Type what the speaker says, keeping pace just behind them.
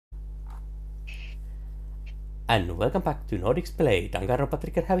And welcome back to Nordics Play Danganronpa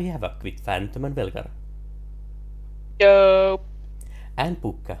Trigger Heavy Havoc with Phantom and Velgar. Yo. And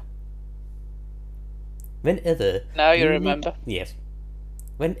Pukka. Whenever Now you remember. Yes.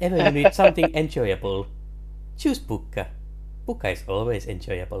 Whenever you need something enjoyable, choose Pukka. Pukka is always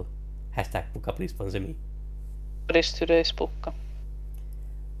enjoyable. Hashtag Pukka, please sponsor me. What is today's Pukka?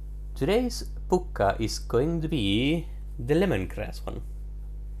 Today's Pukka is going to be the lemongrass one.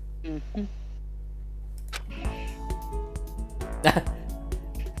 Mm-hmm.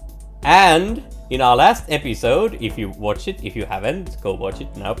 And in our last episode, if you watch it, if you haven't, go watch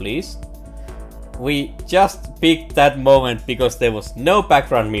it now please. We just picked that moment because there was no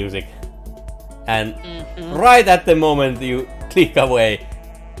background music. And right at the moment you click away,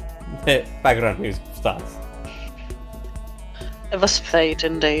 the background music starts. It was fate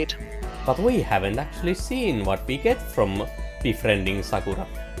indeed. But we haven't actually seen what we get from befriending Sakura.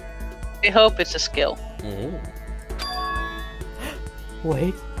 We hope it's a skill.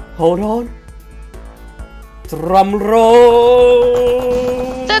 Wait, hold on. Drum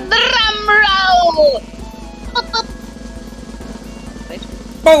roll! The drum roll! Wait.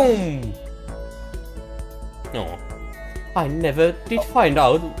 Boom! No, I never did find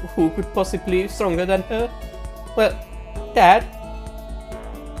out who could possibly be stronger than her. Well, Dad.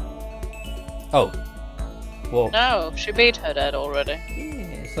 Oh. Whoa. No, she beat her dad already.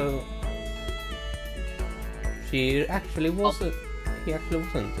 Yeah, so she actually wasn't. He actually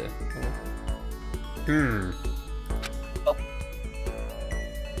wasn't there. Oh.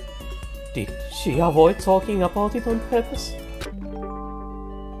 Did she avoid talking about it on purpose?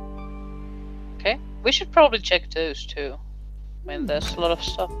 Okay, we should probably check those too. I mean, there's a lot of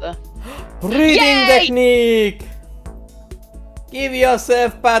stuff there. Breathing technique! Give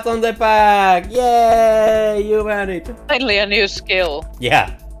yourself a pat on the back! Yay! You earned it! Finally a new skill.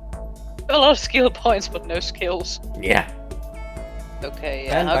 Yeah. A lot of skill points, but no skills. Yeah. Okay,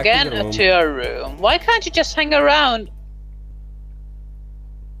 And yeah. back Again, to your room. Why can't you just hang around?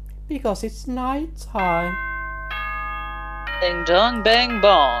 Because it's night time. Ding dong, bang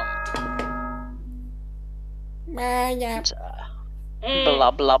bong.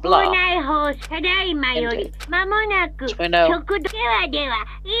 Blah blah blah.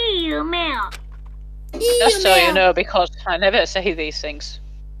 Just so you know, because I never say these things.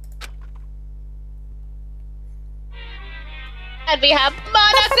 And we have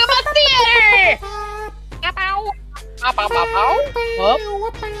Monokuma Theater!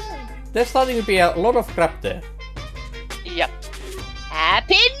 There's starting to be a lot of crap there. Yep.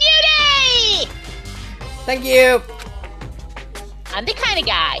 Happy New Day! Thank you! I'm the kind of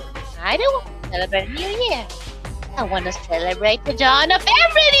guy. I don't want to celebrate New Year. I want to celebrate the dawn of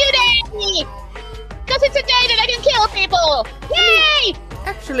every new day! Because it's a day that I can kill people! Yay!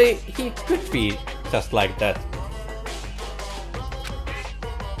 Actually, he could be just like that.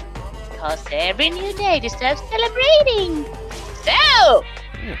 Because every new day deserves celebrating. So!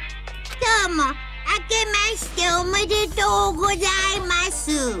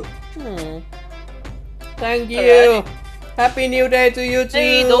 Thank you! Happy New Day to you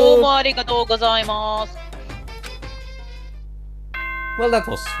too! Well, that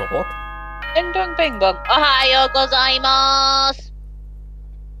was short. Ding dong bing bong. Ohayo gozaimasu!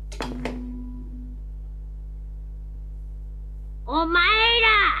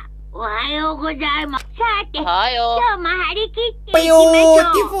 Ohayo!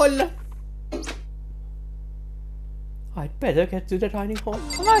 Beautiful! I'd better get to the dining hall.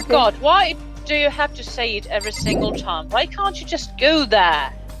 Oh my god, why do you have to say it every single time? Why can't you just go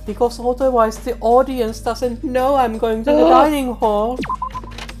there? Because otherwise the audience doesn't know I'm going to the dining hall.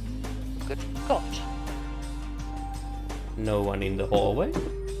 Good god. No one in the hallway?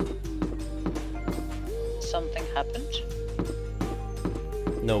 Something happened?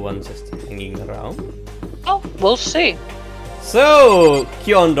 No one just hanging around? Oh, we'll see. So,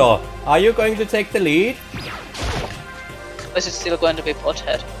 Kyondo, are you going to take the lead? Is it still going to be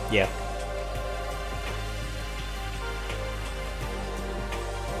Pothead? Yeah.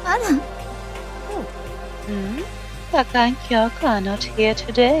 Taka and Kyoko are not here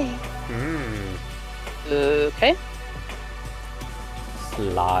today. Okay.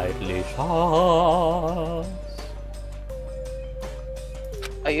 Slightly shocked.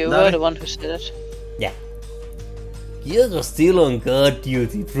 Are you the one who said it? Yeah. You're still on guard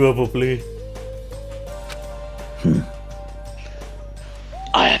duty, probably.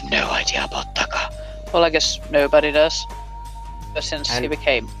 I have no idea about Taka. Well, I guess nobody does. But since he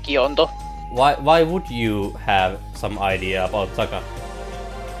became Kyondo. Why would you have some idea about Taka?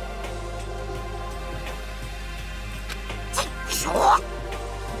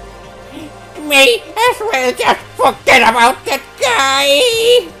 May as well just forget about that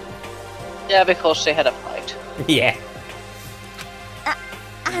guy! Yeah, because they had a fight. Yeah.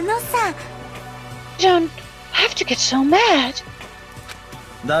 あのさ You don't have to get so mad.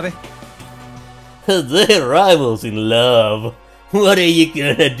 ダベ They're rivals in love. What are you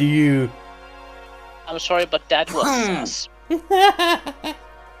gonna do? I'm sorry, but that was sus.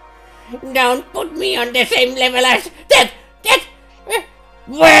 Don't put me on the same level as that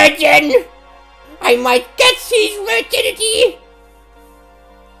virgin! I might catch his virginity!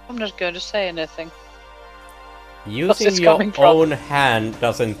 I'm not going to say anything. Using this your coming from? own hand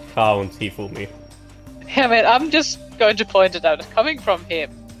doesn't count, Hifumi. I mean, I'm just going to point it out. It's coming from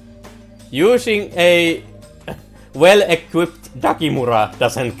him. Using a well-equipped Dakimura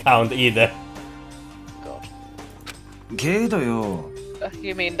doesn't count either. God. けどよ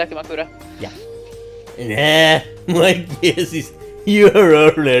You mean Dakimakura? Yeah. Nah, my guess is you're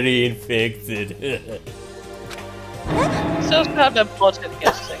already infected. So kind of important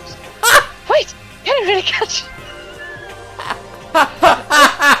guess things. Wait! Can you really catch?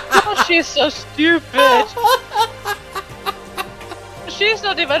 Oh, she's so stupid. She's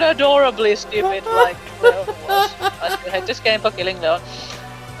not even adorably stupid like Leon was. I hate this game for killing Leon.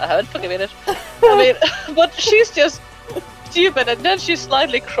 I haven't forgiven it. I mean, but she's just stupid, and then she's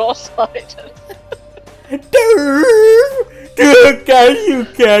slightly cross-eyed. Can you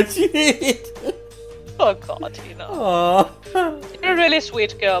catch it? Oh God, you know. Oh. You're a really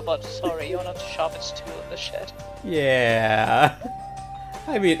sweet girl, but sorry, you're not the sharpest tool in the shed. Yeah.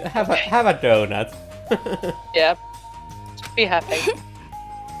 I mean, have a donut. Yeah. Be happy.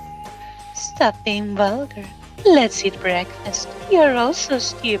 Stop being vulgar. Let's eat breakfast. You're also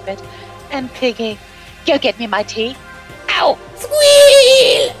stupid. And Piggy, go get me my tea. Ow!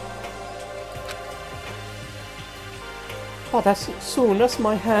 Squeal! But as soon as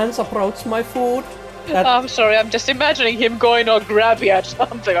my hands approach my food, I'm sorry, I'm just imagining him going all grabby at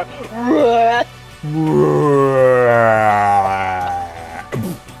something. Like,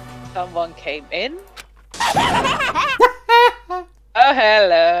 someone came in. Oh,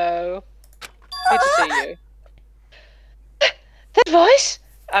 hello. Good to see you. That voice?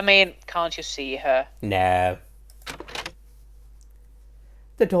 I mean, can't you see her? no.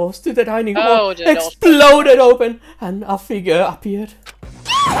 The doors to the dining Oh, hall the doors. exploded open, and a figure appeared.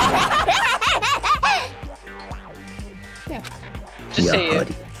 To see you. やは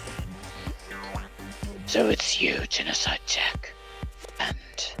り So it's you, Genocide Jack. And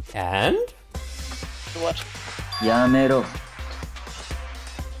And? what? やめろ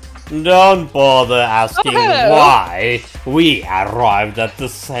Don't bother asking Oh, hello. why we arrived at the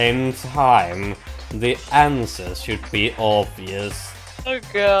same time. The answer should be obvious. Oh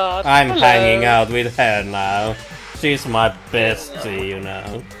God. I'm Hello. hanging out with her now. She's my bestie, you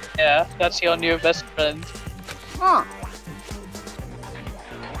know. Yeah, that's your new best friend. I'll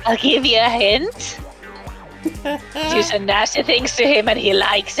give you a hint. Do some nasty things to him and he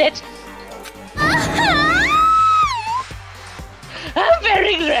likes it. I'm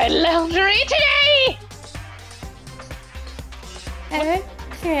wearing red lingerie today!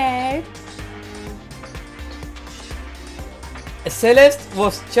 Okay. Celeste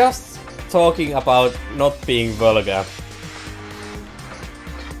was just talking about not being vulgar.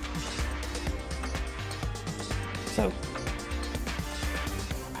 So,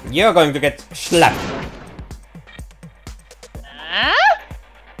 you're going to get slapped.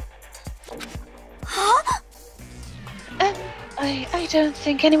 I don't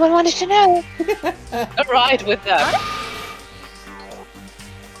think anyone wanted to know. Alright with that.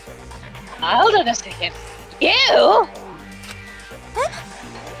 Hold on a second. You?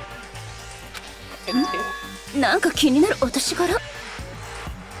 なんか気になる私から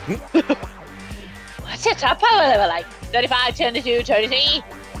What's your top power level like? 35, 22, 33?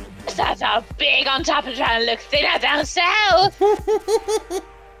 That's so big on top and trying to look thinner down south!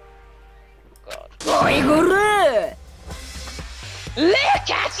 God. Look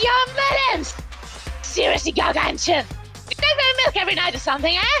at your melons! Seriously, gargantuan! You take their milk every night or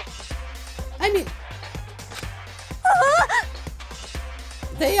something, eh? I mean,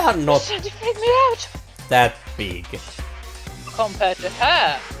 they are not Trying to freak me out. that big. Compared to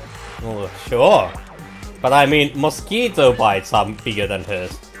her. Oh, sure. But I mean, mosquito bites are bigger than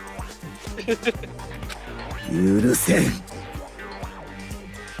hers. 許せん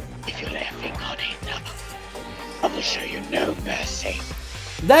If you lay a finger on him now, I will show you no mercy.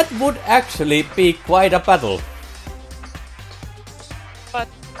 That would actually be quite a battle. But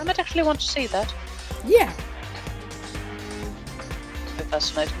I might actually want to see that. Yeah. Very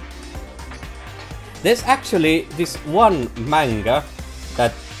fascinating. There's actually this one manga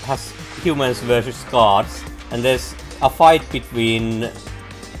that has humans versus gods, and there's a fight between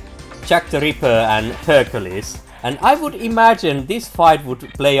Jack the Ripper and Hercules. And I would imagine this fight would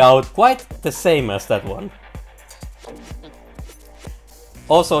play out quite the same as that one.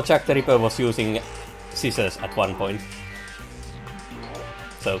 Also, Jack the Ripper was using scissors at one point.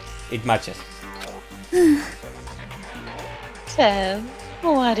 So, it matches. So,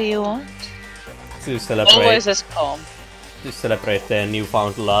 what do you want? To celebrate, Always as calm. to celebrate their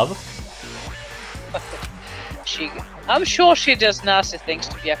newfound love. I'm sure she does nasty things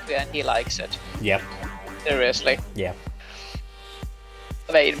to Byakuya and he likes it. Yep, Seriously. yeah.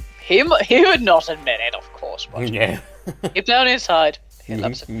 I mean, he would not admit it, of course, but Yeah. deep down inside, he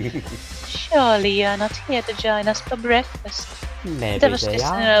loves it. Surely you're not here to join us for breakfast. Maybe There was they just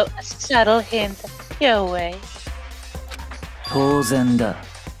are. a subtle hint your way. 当然だ。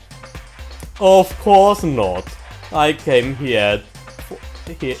 Of course not. I came here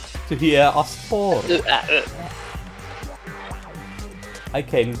to hear a story. I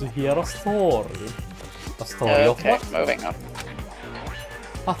came to hear a story. A story of Okay, what? moving on.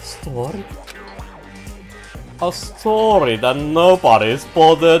 A story? A story that nobody's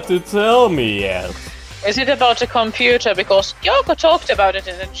bothered to tell me yet. Is it about the computer? Because Kyoko talked about it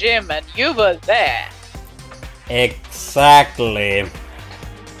in the gym and you were there. Exactly.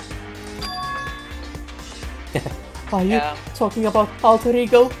 Are you Yeah. talking about alter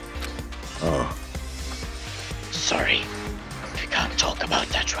ego? Sorry, we can't talk about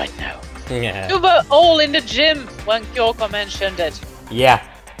that right now. Yeah. You were all in the gym when Kyoko mentioned it. Yeah.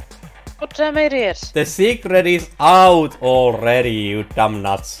 What damn idiots. The secret is out already, you dumb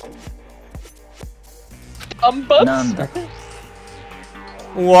nuts. Butts? なんだ。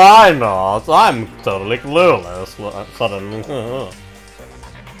 Why not? I'm totally clueless suddenly.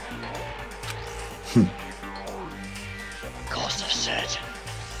 Because of certain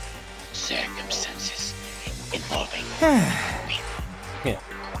circumstances involving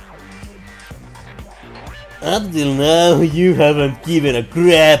Up till now, you haven't given a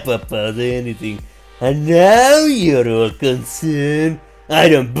crap about anything, and now you're all concerned. I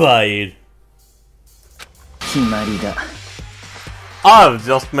don't buy it. 決まりだ。 I've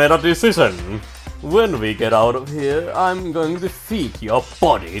just made a decision. When we get out of here, I'm going to feed your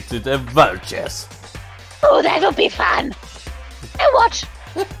body to the vultures. Oh, that'll be fun! And what?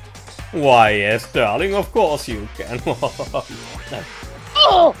 Why, yes, darling, of course you can.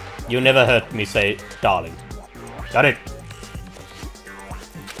 Oh! You never heard me say darling. Got it?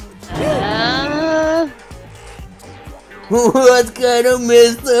 What kind of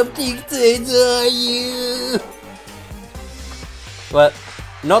messed up dictator are you? Well,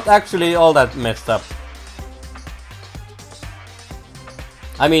 not actually all that messed up.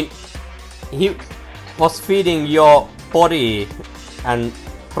 I mean, he was feeding your body and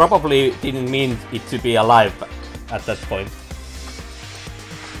probably didn't mean it to be alive at that point.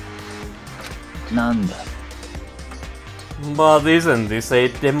 なんだ。 But isn't this a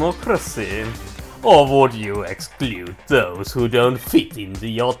democracy? Or would you exclude those who don't fit into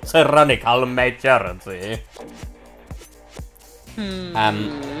your tyrannical majority?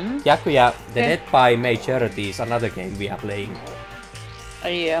 Byakuya, the Dead by Majority is another game we are playing.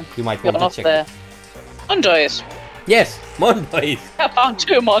 Yeah, You might you're want not to check there. it. Mondo is. Yes, Mondo is. I found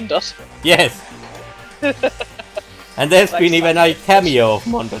 2 Mondos. Yes. And there's Like been even a suck it, cameo of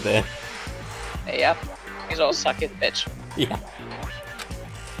Mondo there. Yeah, he's all suck it, bitch. Yeah.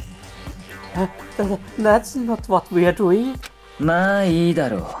 That's not what we are doing. まあいいだ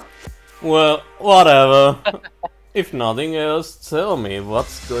ろ Well, whatever. If nothing else, tell me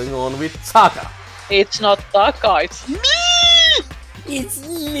what's going on with Taka. It's not Taka, it's me! It's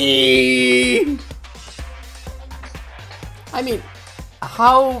me! I mean,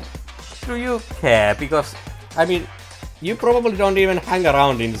 how do you care? Because, I mean, you probably don't even hang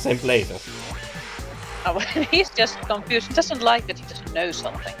around in the same places. He's just confused. He doesn't like that he doesn't know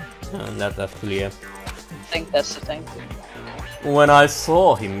something. That's clear. I think that's the thing. When I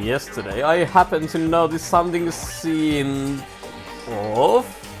saw him yesterday, I happened to notice something seemed off,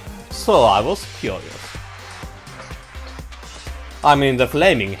 so I was curious. I mean, the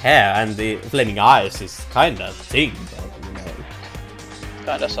flaming hair and the flaming eyes is kinda thing, but you know.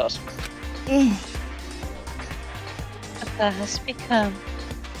 Kinda sus. Taka has become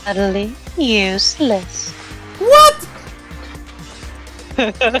utterly useless. What?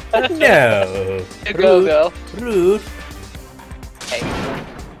 No. You go, girl. Rude. Hey.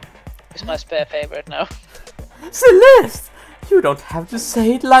 He's my spare favorite now. Celeste! You don't have to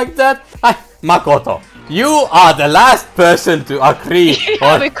say it like that. Makoto, you are the last person to agree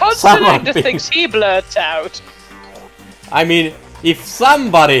I on mean, considering someone the being... things he blurts out. I mean, If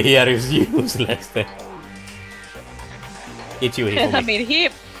somebody here is useless, then it's you, And I Hifumi. mean,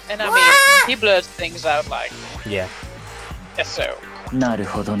 he blurs things out like, Yeah. yes, so. なる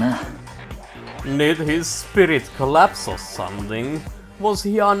ほどな。 Did his spirit collapse or something? Was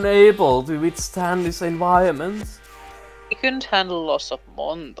he unable to withstand this environment? He couldn't handle loss of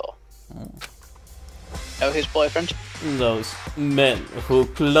Mondo. No, his boyfriend. Those men who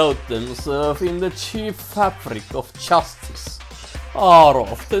clothe themselves in the cheap fabric of justice are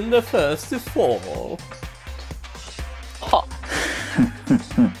often the first to fall. Huh.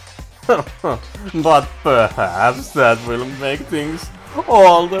 But perhaps that will make things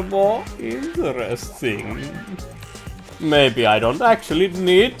all the more interesting. Maybe I don't actually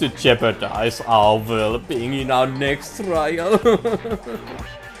need to jeopardize our well-being in our next trial.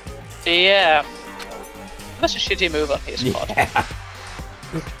 Yeah. That's a shitty move on his part.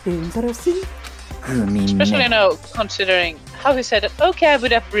 Interesting. 海 Especially ね。 now, considering how he said, okay, I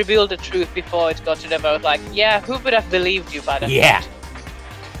would have revealed the truth before it got to the vote. Like, yeah, who would have believed you by that? Yeah.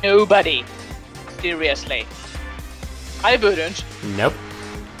 Nobody. Seriously. I wouldn't. Nope.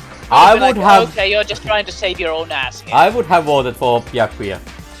 I I would would like, have. okay, you're just trying to save your own ass here. I would have voted for Byakuya.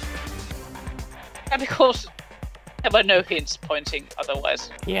 Yeah, because there were no hints pointing otherwise.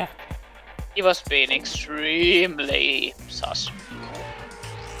 Yeah. He was being extremely sus.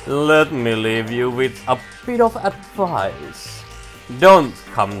 Let me leave you with a bit of advice. Don't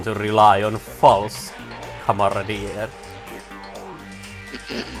come to rely on false camaraderie.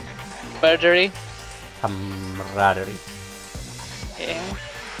 Murdery. Camaraderie. Yeah.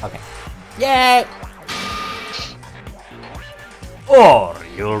 Okay. Yay! Or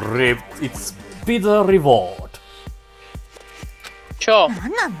you'll reap its bitter reward. Sure.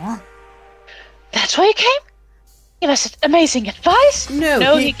 何なの That's why he came? Give us amazing advice?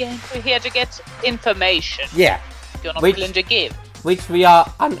 No, he came here to get information. Yeah. You're not Which- willing to give. Which we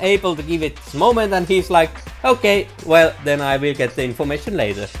are unable to give at this moment, and he's like, okay, well, then I will get the information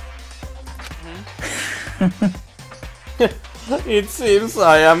later. It seems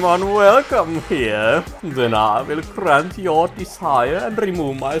I am unwelcome here. Then I will grant your desire and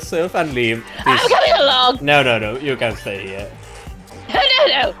remove myself and leave I'm this. coming along! No, you can stay here.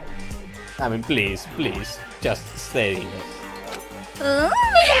 No! I mean, please, just stay here. うん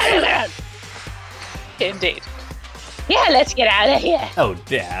Indeed. Yeah, let's get out of here. Oh,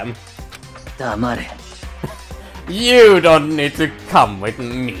 damn. 黙れ。 You don't need to come with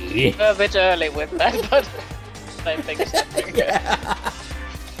me. We're a bit early with that, but same thing is happening.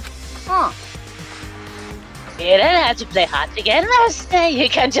 You don't have to play hard to get Master. You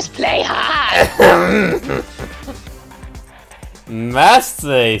can just play hard.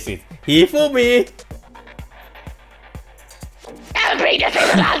 Master, is it? Hifumi! I'll bring the thing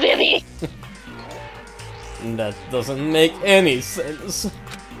along with me. That doesn't make any sense.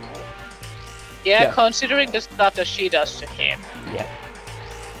 Yeah, Yeah. considering the stuff that she does to him. Yeah.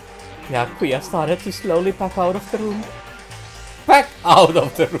 Byakuya started to slowly back out of the room. Back out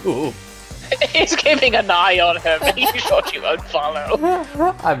of the room! He's keeping an eye on her, making sure she won't follow.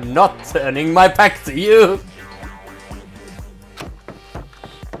 I'm not turning my back to you!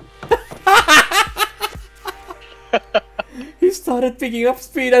 He started picking up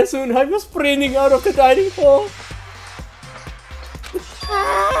speed and soon I was sprinting out of the dining hall.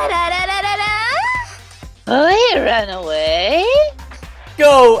 Oh, he ran away?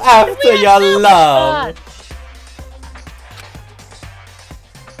 Go after your love!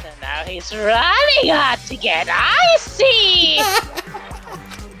 So now he's running hard to get icy!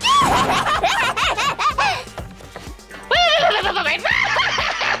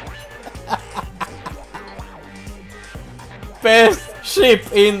 Best ship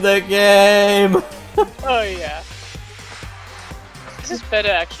in the game! Oh yeah. This is better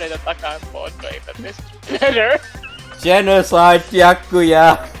actually than Danganronpa, but this is better. Genocide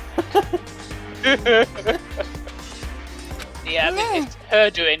Byakuya! Yeah, I mean, it's her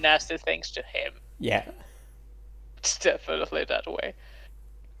doing nasty things to him. Yeah. It's definitely that way.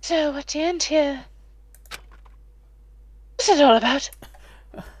 So, at the end here... What's it all about?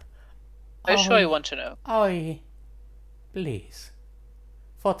 I'm sure you want to know. Oi. Please.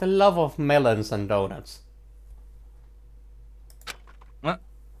 For the love of melons and donuts.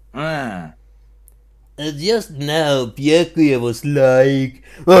 うん。 Just now, Byakuya was like,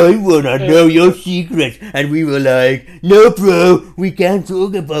 I wanna know your secrets. And we were like, no bro, we can't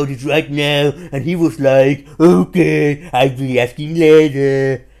talk about it right now. And he was like, okay, I'll be asking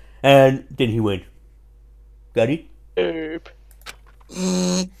later. And then he went, got it? Nope.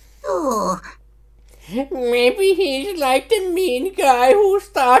 そう Maybe he's like the mean guy who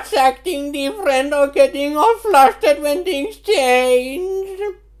starts acting different or getting all flustered when things change.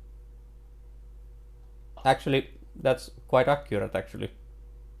 Actually, that's quite accurate, actually.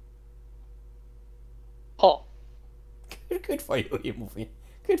 Oh. Good for you, movie.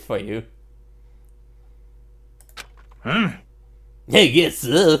 Good for you. Hmm. I guess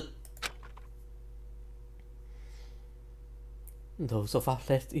so. Those of us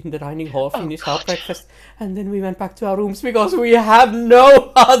left in the dining hall finished our breakfast, and then we went back to our rooms because we have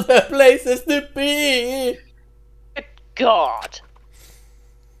no other places to be. Good God.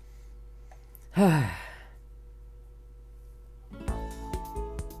 I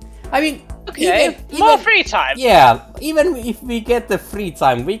mean, Okay, more free time. Yeah, even if we get the free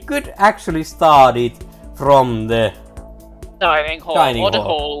time, we could actually start it from the Dining hall or the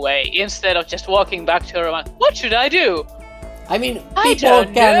hallway instead of just walking back to her room. What should I do? I mean, I people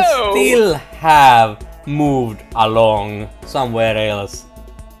don't can know. still have moved along somewhere else.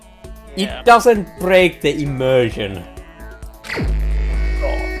 Yeah. It doesn't break the immersion.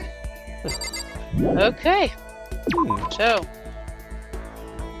 Okay. So,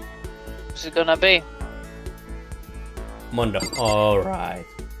 what's it gonna be? Mondo. Alright.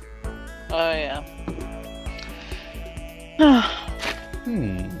 Oh yeah.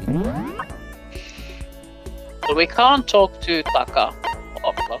 Well, we can't talk to Taka.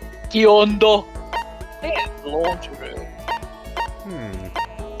 Kyondo. In the laundry room.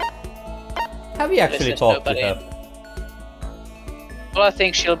 Have you actually There's talked to nobody. her? Well, I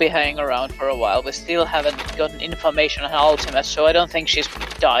think she'll be hanging around for a while. We still haven't gotten information on her ultimate, so I don't think she's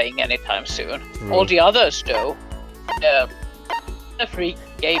dying anytime soon. All the others, though. A free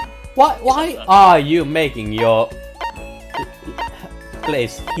game. Why are you making your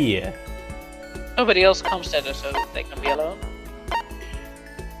place here? Nobody else comes there, so they can be alone.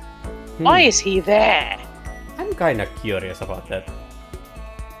 Why is he there? I'm kinda curious about that.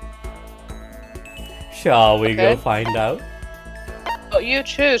 Shall we go find out? Oh, you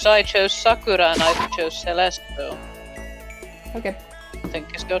choose. I chose Sakura and I chose Celeste, so Okay. I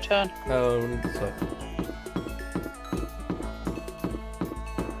think it's your turn. So.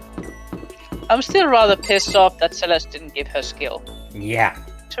 I'm still rather pissed off that Celeste didn't give her skill. Yeah.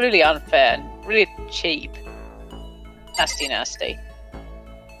 It's really unfair and really cheap. Nasty.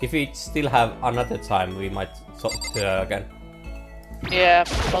 If we still have another time, we might talk to her again. Yeah,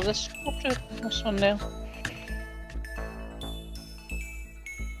 well, let's go to this one now.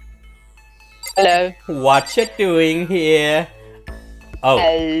 Hello. What you doing here? Oh.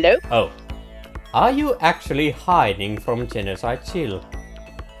 Hello. Oh. Are you actually hiding from Genocide Chill?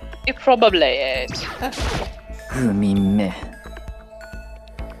 It probably is. 不眠目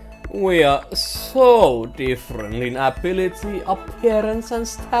We are so different in ability, appearance and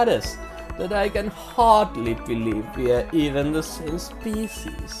status that I can hardly believe we are even the same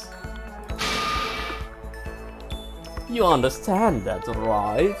species. You understand that,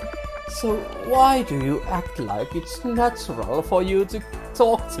 right? So why do you act like it's natural for you to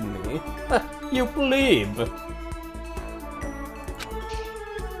talk to me? You plebe!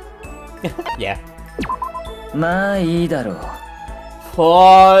 Yeah. まあいいだろう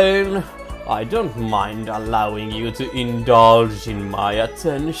Fine. I don't mind allowing you to indulge in my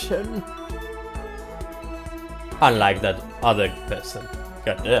attention. Unlike that other person.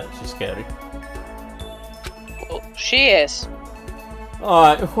 God damn, she's scary. Well, she is.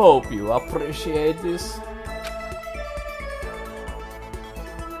 I hope you appreciate this.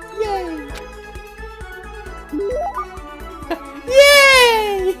 Yay!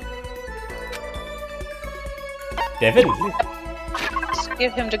 Yay! Definitely. Let's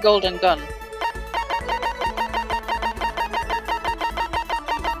give him the golden gun.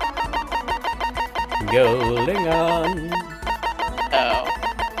 Golden gun. Oh.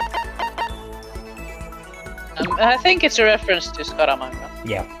 I think it's a reference to Scaramanga.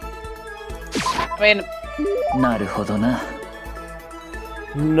 Yeah. I mean, なるほどな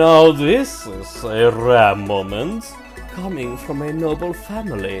Now this is a rare moment. Coming from a noble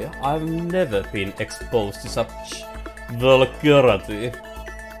family, I've never been exposed to such vulgarity.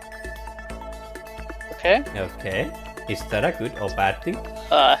 okay. Okay, is that a good or bad thing?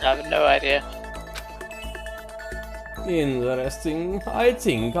 I have no idea. Interesting. I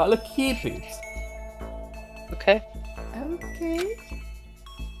think I'll keep it. Okay. Okay.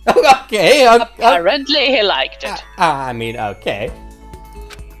 Okay. Apparently he liked it. I mean, okay.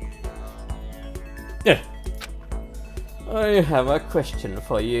 Yeah. I have a question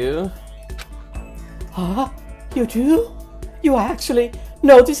for you. Huh? You do? You are actually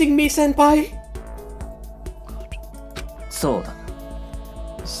noticing me, senpai? そうだ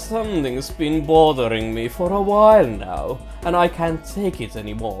Something's been bothering me for a while now, and I can't take it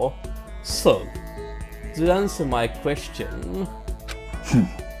anymore. So, to answer my question,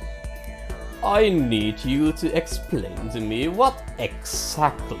 I need you to explain to me what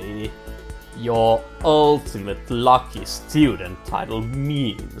exactly your ultimate lucky student title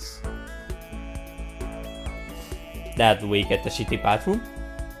means. That we get the shitty bathroom?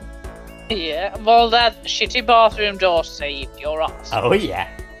 Yeah, well, that shitty bathroom door saved your ass. Oh yeah.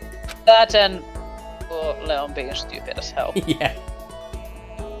 That and Leon being stupid as hell. Yeah.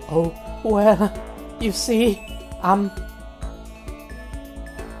 Oh, well, you see,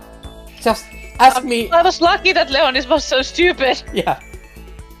 just ask me. I was lucky that Leon was so stupid. Yeah.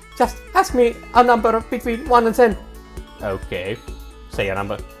 Just ask me a number between 1 and 10. Okay. Say a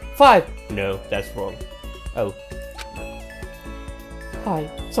number. 5. No, that's wrong. Oh. I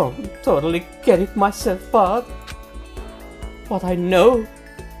don't totally get it myself, but what I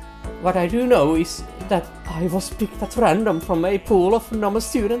do know is that I was picked at random from a pool of normal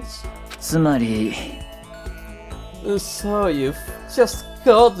students. つまり So you've just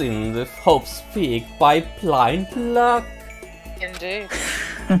got in the Hope's Peak by blind luck. Indeed.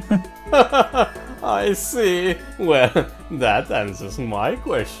 I see. Well, that answers my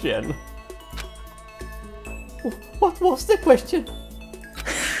question. What was the question?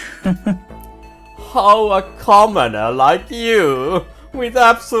 How a commoner like you, with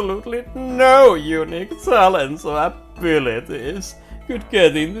absolutely no unique talents or abilities, could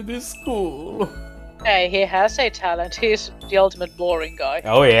get into this school? Hey, he has a talent. He's the ultimate boring guy.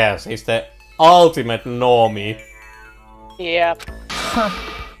 Oh yes, he's the ultimate normie. Yeah.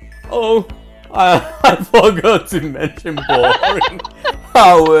 Oh, I forgot to mention boring.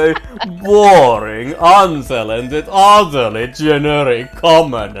 How a boring, untalented, utterly generic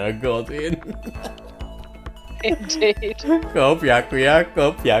commoner got in. Indeed. Go Byakuya,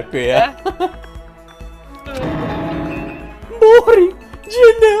 go Byakuya. Yeah. Boring,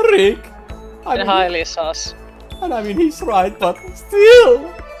 generic. I And mean, highly sus. and I mean, he's right, but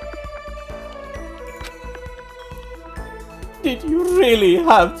still. Did you really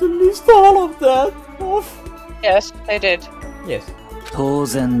have to list all of that off? Yes, I did. Yes. 当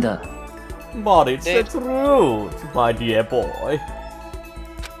然だ But it's the Did. truth, my dear boy.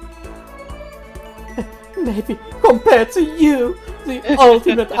 Maybe compared to you, the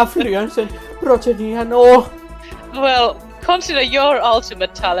ultimate affluence and progeny and all. Well, consider your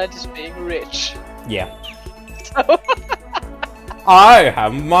ultimate talent is being rich. Yeah. So, I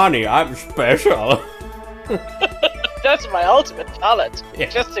have money, I'm special. that's my ultimate talent. Yeah.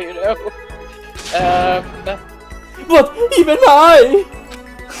 Just so you know. But even I!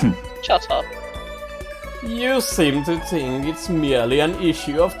 Shut up. You seem to think it's merely an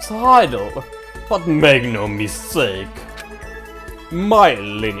issue of title. But make no mistake. My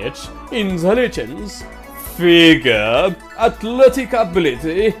lineage, intelligence, figure, athletic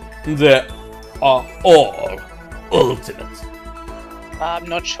ability, they are all ultimate. I'm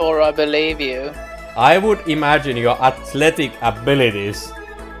not sure I believe you. I would imagine your athletic abilities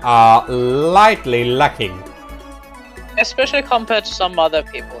are lightly lacking. Especially compared to some other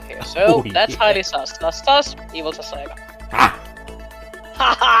people here. So Oh, that's yeah. highly sus. Sus, evil Sasaiga. Ha!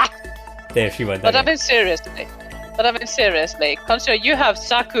 Haha! There she went But I again. mean seriously, consider you have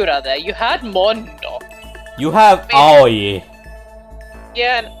Sakura there, you had Mondo. You have Aoi.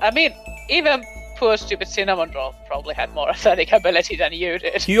 Yeah, and I mean, even poor stupid Cinnamon Roll probably had more athletic ability than you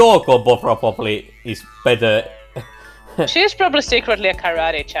did. Kyoko probably is better. She's probably secretly a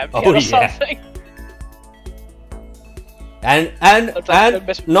karate champion Oh, or yeah. something. And That's like the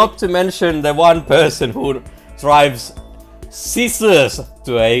best- not to mention the one person who drives scissors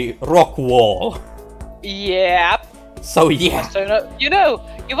to a rock wall. Yeah. So yeah. So you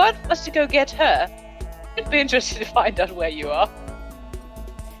want us to go get her? I'd be interested to find out where you are.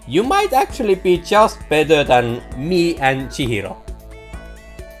 You might actually be just better than me and Chihiro.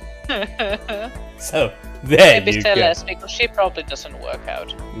 So there Maybe you tell go. us because she probably doesn't work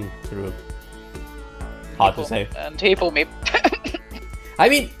out. True. Hard to say. And Hifumi. I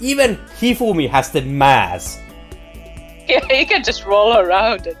mean, even Hifumi has the mass. Yeah, he can just roll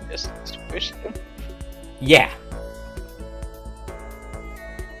around and just push him. Yeah.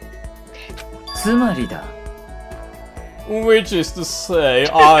 つまりだ Which is to say,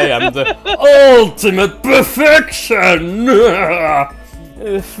 I am the ultimate perfection!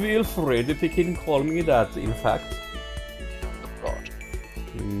 Feel free to pick and call me that, in fact. God.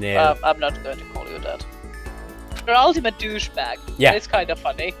 No. I'm not going to call you that. You're ultimate douchebag. Yeah. It's kind of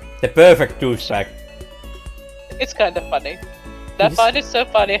funny. The perfect douchebag. It's kind of funny. I Yes. find it so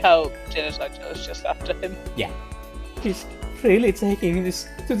funny how Genocide is just after him. Yeah. He's really taking this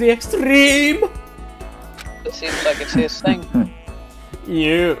to the extreme? It seems like it's his thing.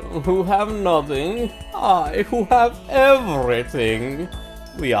 You who have nothing, I who have everything.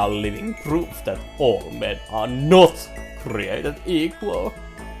 We are living proof that all men are not created equal.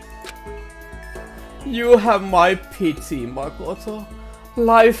 You have my pity, Makoto.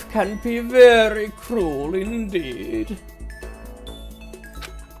 Life can be very cruel indeed.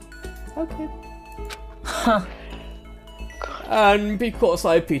 Okay. And because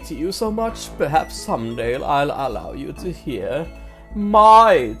I pity you so much, perhaps someday I'll allow you to hear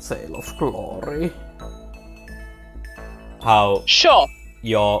my tale of glory. How Sure.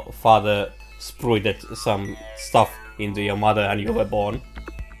 your father spruited some stuff into your mother and you were born.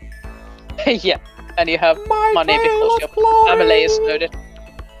 Yeah. And you have My money tale because of your glory. family is loaded.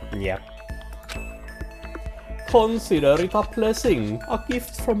 Yeah. Consider it a blessing, a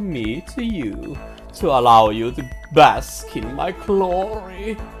gift from me to you, to allow you to bask in my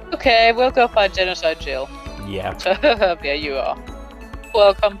glory. Okay, we'll go find Genocide Jill. Yeah. Yeah, you are.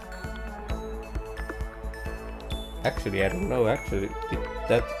 Welcome. Actually, I don't know, actually, did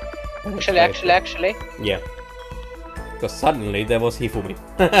that... Actually. Yeah. Because suddenly there was Hifumi.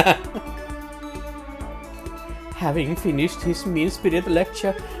 Having finished his mean-spirited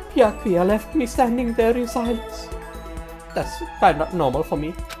lecture, Byakuya left me standing there in silence. That's kinda normal for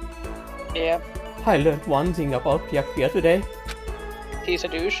me. Yeah, I learned one thing about Byakuya today. he's a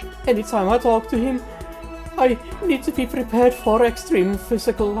douche. Anytime I talk to him, I need to be prepared for extreme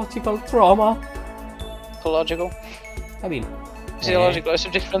physiological trauma. Psychological. I mean... Physiological is a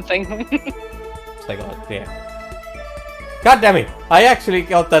different thing. Psychological, yeah. God damn it! I actually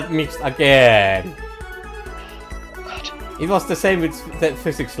got that mixed again! God. It was the same with the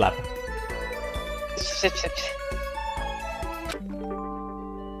physics lab.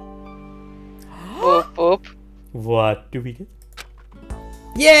 Boop, boop. What do we get?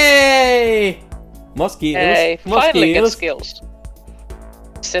 Yay! More skills. Hey, More finally get skills. skills.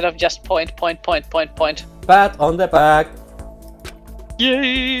 Instead of just point. Pat on the back.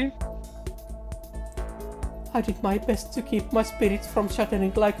 Yay! I did my best to keep my spirits from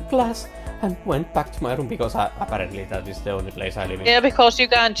shattering like glass and went back to my room because apparently that is the only place I live in. Yeah, because you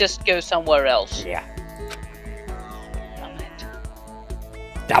can't just go somewhere else. Yeah. Damn it.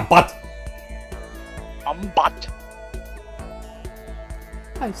 Damn butt! But.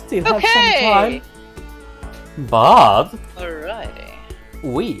 I still have Okay. some time. But Alrighty.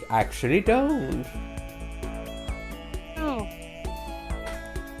 we actually don't. Oh.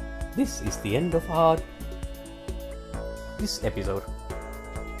 This is the end of this episode.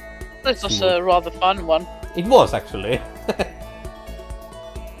 This was a rather fun one. It was actually.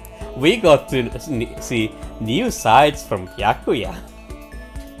 We got to see new sides from Byakuya.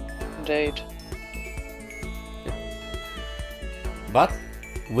 Indeed. But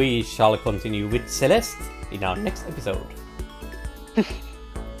we shall continue with Celeste in our next episode.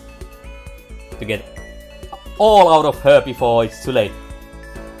 To get all out of her before it's too late.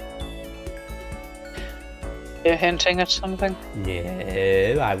 You're hinting at something?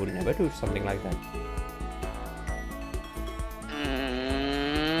 No, I would never do something like that.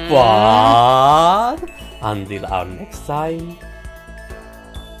 But until our next time.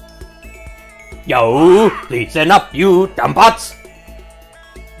 Yo, listen up, you dumb butts!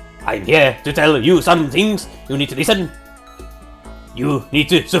 I'm here to tell you some things you need to listen. You need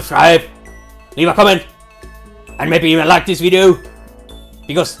to subscribe, leave a comment, and maybe even like this video.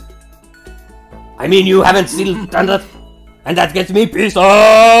 Because, I mean, you haven't still done that, and that gets me pissed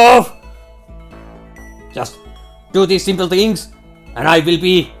off! Just do these simple things, and I will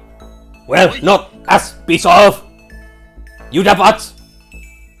be, well, not as pissed off. You dumb butts!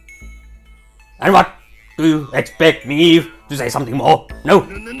 And what? Do you expect me to say something more? No,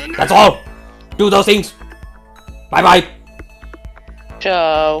 that's all. Do those things. Bye bye.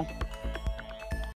 Ciao.